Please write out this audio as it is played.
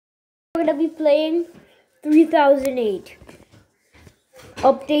We're gonna be playing 3008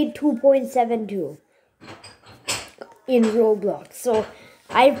 update 2.72 in Roblox. So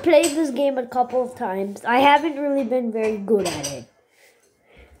I've played this game a couple of times. I haven't really been very good at it,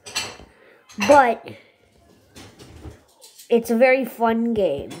 but it's a very fun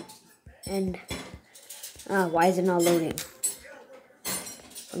game. And why is it not loading?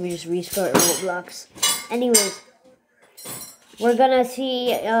 Let me just restart Roblox. Anyways, we're gonna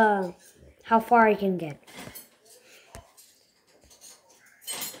see how far I can get.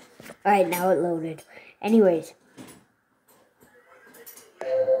 Alright, now it loaded. Anyways.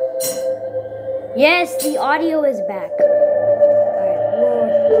 Yes, the audio is back. Alright,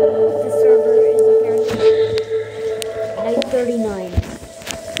 well, the server is apparently night 39.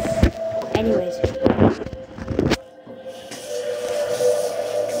 Anyways.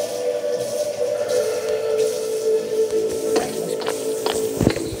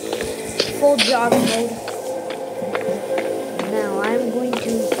 Full job mode. Now I'm going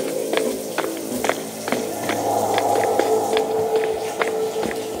to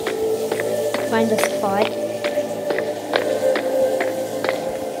find a spot.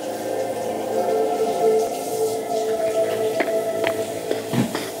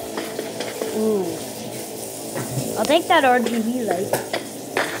 Ooh. I'll take that RGB light.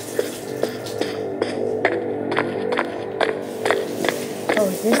 Oh,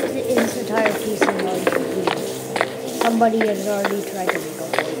 this is the entire piece of RGB. Somebody has already tried to make a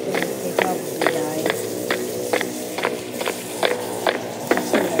hole. They probably died.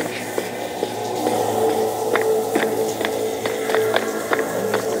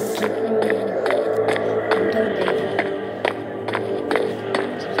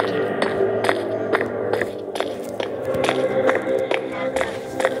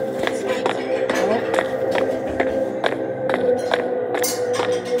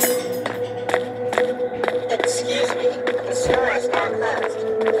 Let's see here. Keep running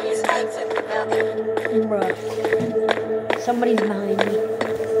until they die. Just keep Somebody's behind me.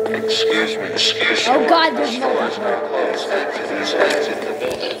 Excuse me. Oh God, there's no one.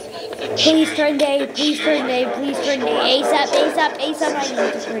 Please turn day, please turn day, please turn day. ASAP, ASAP, ASAP, I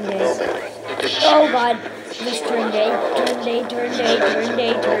need to turn day. Oh God, just turn day, turn day, turn day, turn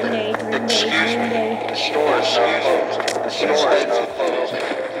day, turn day, turn day, turn day. The store is not closed. The store is not closed.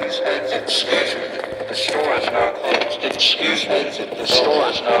 Excuse me. The store is not closed. Excuse me. The store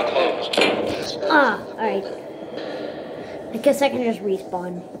is not closed. Alright. I guess I can just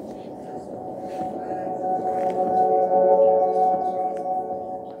respawn.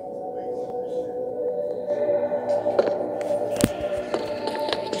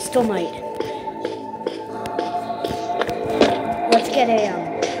 It's still night. Let's get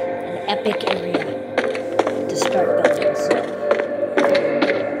an epic area to start building.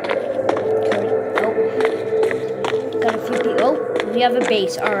 Oh, got a few people. Oh, we have a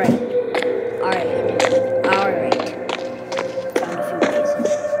base. Alright.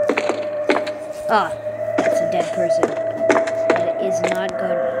 That's a dead person. That is not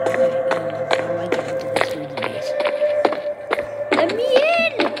good. Okay, how do I get into this dude's base? Let me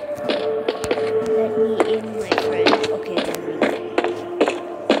in! Let me in, my friend. Okay, there we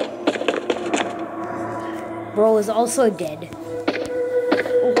go. Bro is also dead.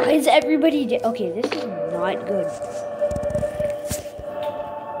 Why is everybody dead? Okay, this is not good.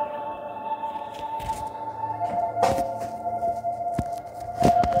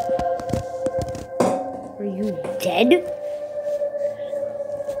 Are you dead?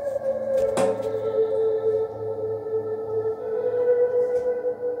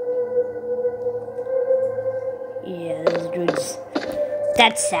 Yeah, this dude's...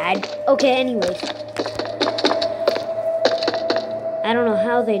 That's sad. Okay, anyways. I don't know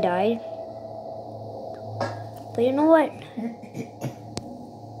how they died. But you know what?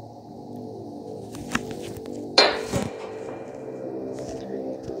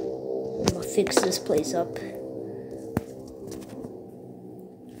 I'm gonna fix this place up.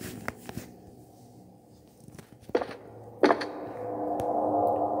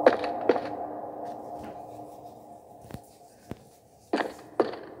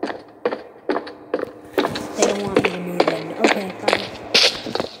 They don't want me to move in. Okay, fine.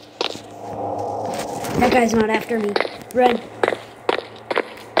 That guy's not after me. Run.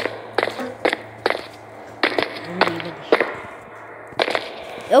 I'm leaving.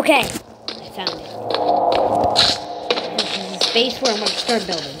 Okay. I found it. This is the space where I'm going to start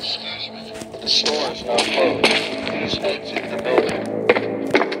building. The store is not closed. Please exit the building.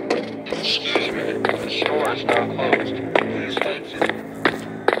 Excuse me. The store is not closed. Please exit.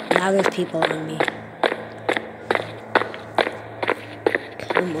 Now there's people on me.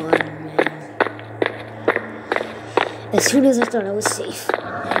 Come on, As soon as I thought I was safe,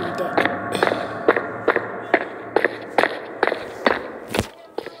 I'm dead.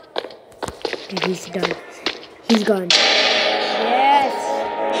 Okay, he's done. He's gone. Yes!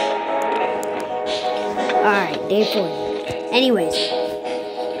 Alright, day 40. Anyways,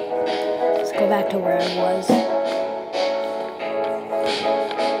 let's go back to where I was.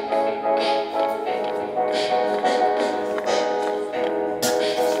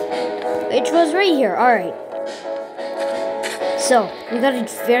 Which was right here, alright. So, we got a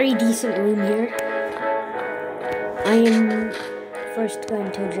very decent room here. I am first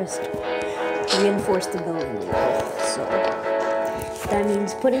going to just reinforce the building a little. So, that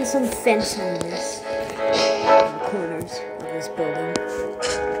means putting some fence on this, on the corners of this building.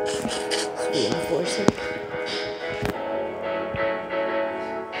 Let's reinforce it.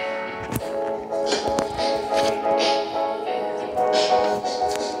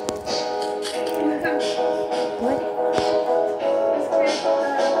 What?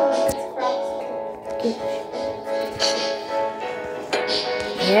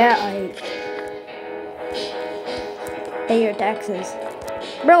 Yeah, I pay your taxes.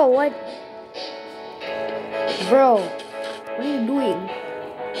 Bro, what? Bro, what are you doing?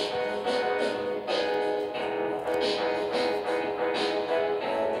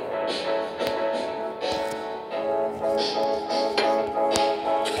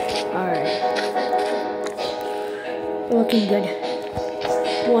 Alright. Looking good.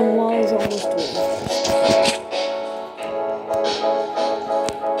 One wall is almost done.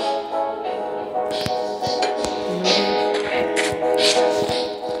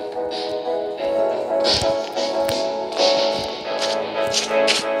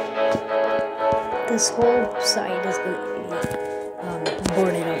 This whole side is going to be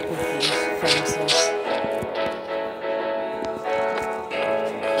boarded up with these fences.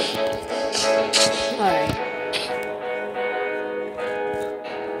 Alright.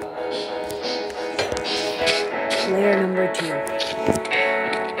 Layer number 2.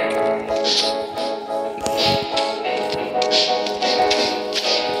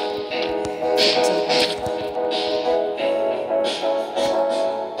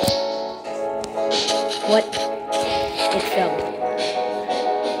 What? It fell.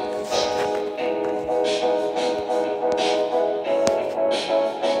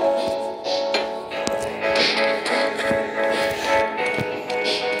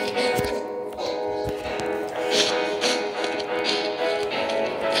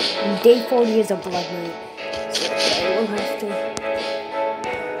 Day 40 is a blood night, so I will have to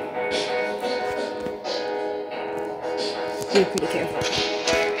be pretty careful.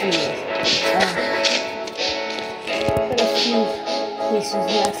 Anyway, got a few pieces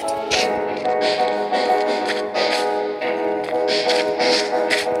left.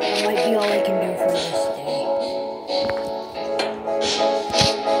 That might be all I can do for this day.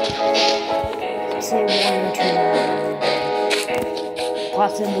 I'd say 1 or 2 more.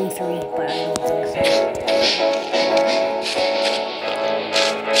 Possibly 3, but I don't think so.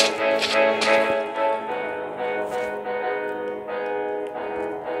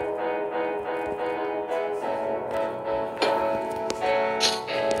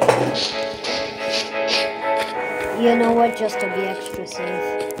 You know what, just to be extra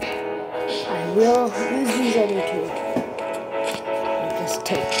safe, I will use these other 2. And just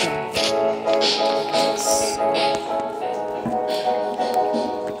take them. Like this.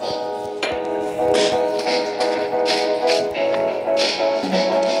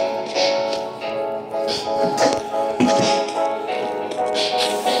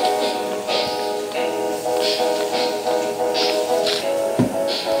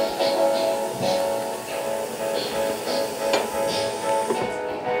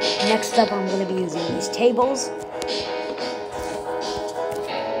 Next up, I'm going to be using these tables.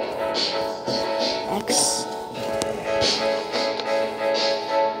 X.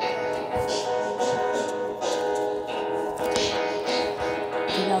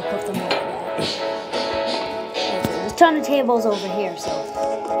 And I'll put them over there. Okay, there's a ton of tables over here, so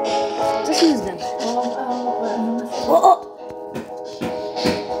just use them. Oh!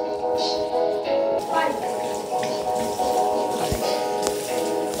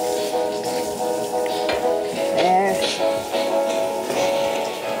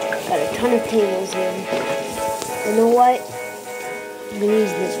 Ton of tables here. You know what? I'm gonna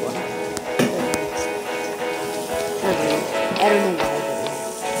use this one. I don't know why.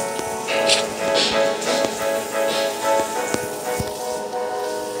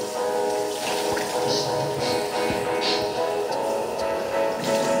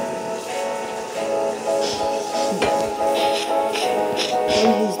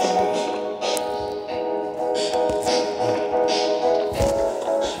 I'll use that.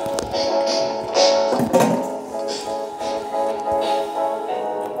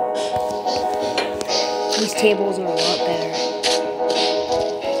 tables are a lot better.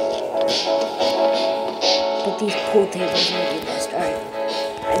 But these pool tables are the best.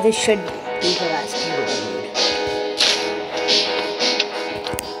 Alright. This should be the last table I need.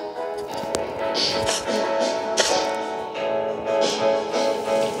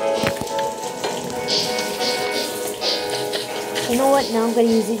 You know what? Now I'm going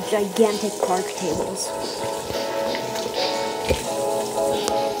to use these gigantic park tables.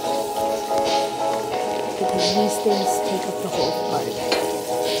 Because these things take up the whole park.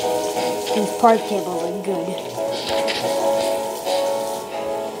 These park tables are good.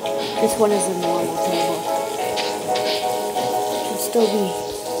 This one is a normal table. Should still be.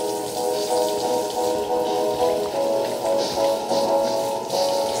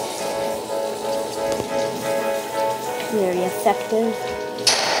 Very effective.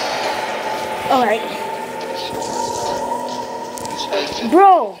 Alright.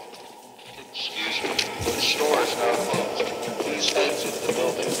 Bro! Excuse me, the store is now closed. Please exit the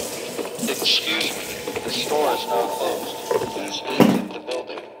building. Excuse me, the store is now closed. Please exit the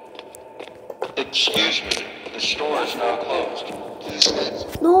building. Excuse me, the store is now closed. Please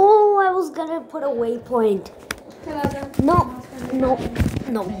exit. No, I was gonna put a waypoint. No.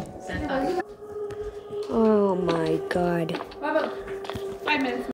 Oh my god. 5 minutes.